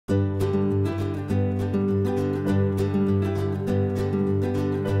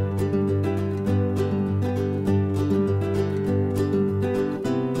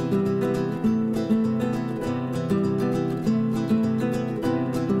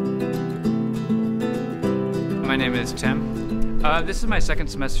my name is Tim. This is my second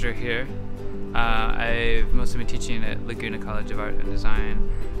semester here. I've mostly been teaching at Laguna College of Art and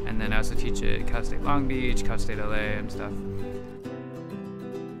Design, and then I also teach at Cal State Long Beach, Cal State LA, and stuff.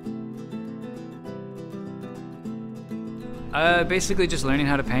 Basically just learning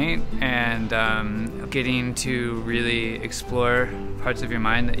how to paint and getting to really explore parts of your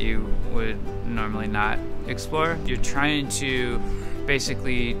mind that you would normally not explore. You're trying to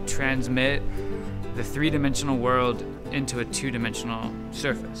basically transmit the three-dimensional world into a two-dimensional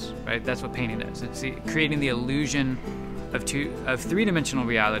surface, right? That's what painting is. It's creating the illusion of three-dimensional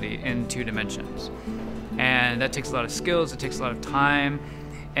reality in two dimensions. And that takes a lot of skills, it takes a lot of time,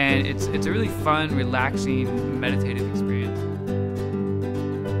 and it's a really fun, relaxing, meditative experience.